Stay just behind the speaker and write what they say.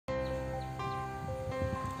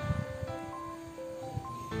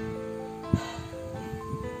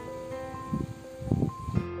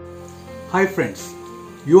Hi friends,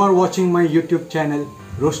 you are watching my YouTube channel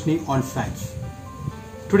Roshni on Science.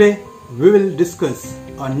 Today we will discuss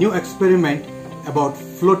a new experiment about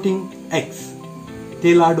floating eggs.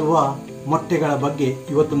 ತೇಲಾಡುವ ಮೊಟ್ಟೆಗಳ ಬಗ್ಗೆ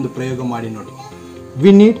ಇವತ್ತೊಂದು ಪ್ರಯೋಗ ಮಾಡಿ ನೋಡು.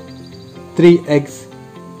 We need 3 eggs,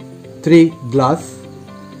 3 glass,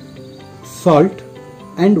 salt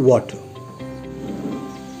and water.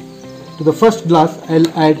 To the first glass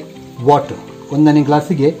I'll add water. ಒಂದನೇ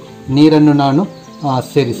ಗ್ಲಾಸಿಗೆ ನೀರನ್ನು ನಾನು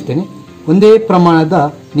ಸೇರಿಸ್ತೇನೆ. ಒಂದೇ ಪ್ರಮಾಣದ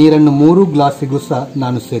ನೀರನ್ನು 3 ಗ್ಲಾಸಿಗೂ ಸಹ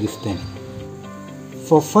ನಾನು ಸೇರಿಸ್ತೇನೆ.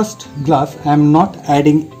 For first glass I am not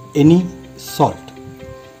adding any salt.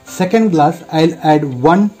 Second glass I'll add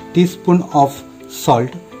 1 teaspoon of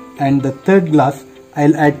salt and the third glass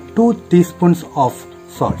I'll add 2 teaspoons of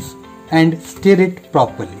salts and stir it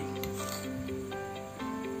properly.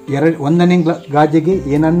 ಒಂದನೇ ಗಾಜಿಗೆ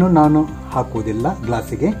ಏನನ್ನು ನಾನು ಹಾಕುವುದಿಲ್ಲ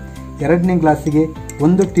ಗ್ಲಾಸಿಗೆ. ಎರಡನೇ ಗ್ಲಾಸಿಗೆ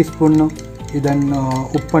 1 ಟೀಸ್ಪೂನ್ ಇದನ್ನು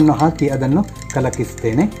ಉಪ್ಪನ್ನು ಹಾಕಿ ಅದನ್ನು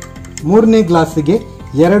ಕಲಕಿಸ್ತೇನೆ. ಮೂರನೇ ಗ್ಲಾಸಿಗೆ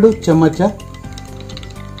 2 ಚಮಚ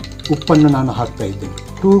ಉಪ್ಪನ್ನು ನಾನು ಹಾಕ್ತಾ ಇದ್ದೇನೆ.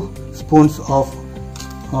 2 spoons of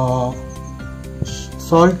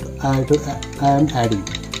salt I am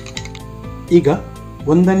adding. ಈಗ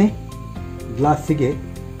ಒಂದನೇ ಗ್ಲಾಸಿಗೆ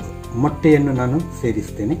ಮೊಟ್ಟೆಯನ್ನು ನಾನು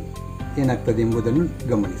ಸೇರಿಸ್ತೇನೆ. ಏನಾಗ್ತದೆ ಎಂಬುದನ್ನು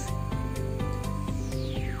ಗಮನಿಸಿ.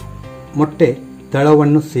 ಮೊಟ್ಟೆ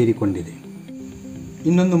ತಳವನ್ನು ಸೇರಿಕೊಂಡಿದೆ.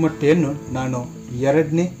 ಇನ್ನೊಂದು ಮೊಟ್ಟೆಯನ್ನು ನಾನು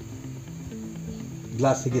ಎರಡನೇ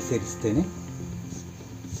ಗ್ಲಾಸಿಗೆ ಸೇರಿಸ್ತೇನೆ.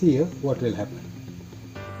 See what will happen.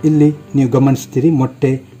 ಇಲ್ಲಿ ನೀವು ಗಮನಿಸ್ತೀರಿ,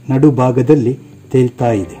 ಮೊಟ್ಟೆ ನಡುಭಾಗದಲ್ಲಿ ತೇಲ್ತಾ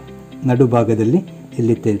ಇದೆ.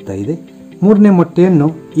 ಇಲ್ಲಿ ತೇಲ್ತಾ ಇದೆ. ಮೂರನೇ ಮೊಟ್ಟೆಯನ್ನು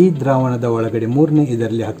ಈ ದ್ರಾವಣದ ಒಳಗಡೆ ಮೂರನೇ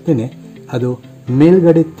ಇದರಲ್ಲಿ ಹಾಕ್ತೇನೆ. ಅದು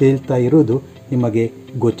ಮೇಲ್ಗಡೆ ತೇಲ್ತಾ ಇರುವುದು ನಿಮಗೆ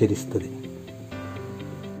ಗೋಚರಿಸುತ್ತದೆ.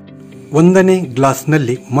 ಒಂದನೇ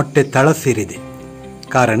ಗ್ಲಾಸ್ನಲ್ಲಿ ಮೊಟ್ಟೆ ತಳ ಸೇರಿದೆ.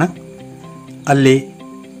 ಕಾರಣ ಅಲ್ಲಿ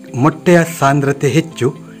ಮೊಟ್ಟೆಯ ಸಾಂದ್ರತೆ ಹೆಚ್ಚು,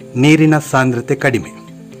 ನೀರಿನ ಸಾಂದ್ರತೆ ಕಡಿಮೆ.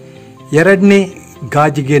 ಎರಡನೇ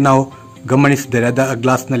ಗಾಜಿಗೆ ನಾವು ಗಮನಿಸಿದರೆ,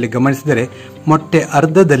 ಗ್ಲಾಸ್ನಲ್ಲಿ ಗಮನಿಸಿದರೆ ಮೊಟ್ಟೆ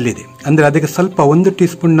ಅರ್ಧದಲ್ಲಿದೆ. ಅಂದರೆ ಅದಕ್ಕೆ ಸ್ವಲ್ಪ 1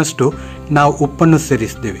 ಟೀಸ್ಪೂನ್ನಷ್ಟು ನಾವು ಉಪ್ಪನ್ನು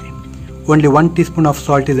ಸೇರಿಸಿದ್ದೇವೆ. Only 1 teaspoon of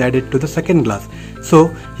salt is added to the second glass. So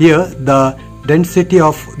here the density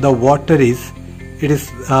of the water is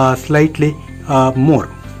slightly more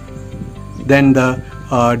than the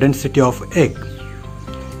density of egg.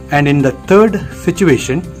 And in the third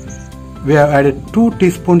situation we have added 2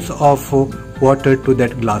 teaspoons of water to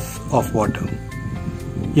that glass of water.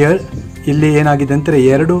 Here ಇಲ್ಲಿ ಏನಾಗಿದೆ ಅಂದರೆ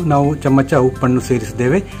 2 ನಾವು ಚಮಚ ಉಪ್ಪನ್ನು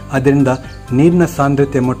ಸೇರಿಸಿದ್ದೇವೆ. ಅದರಿಂದ ನೀರಿನ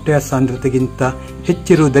ಸಾಂದ್ರತೆ ಮೊಟ್ಟೆಯ ಸಾಂದ್ರತೆಗಿಂತ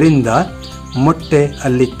ಹೆಚ್ಚಿರುವುದರಿಂದ ಮೊಟ್ಟೆ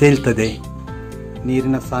ಅಲ್ಲಿ ತೇಲ್ತದೆ.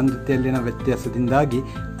 ನೀರಿನ ಸಾಂದ್ರತೆಯಲ್ಲಿನ ವ್ಯತ್ಯಾಸದಿಂದಾಗಿ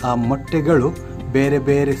ಆ ಮೊಟ್ಟೆಗಳು ಬೇರೆ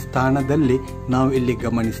ಬೇರೆ ಸ್ಥಾನದಲ್ಲಿ ನಾವು ಇಲ್ಲಿ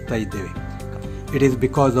ಗಮನಿಸ್ತಾ ಇದ್ದೇವೆ. It is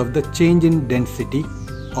because of the change in density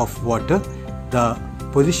of water. The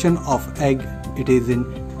position of egg, it is in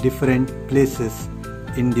different places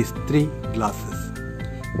in these 3 glasses.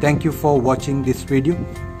 Thank you for watching this video.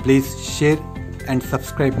 Please share and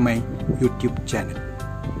subscribe my YouTube channel.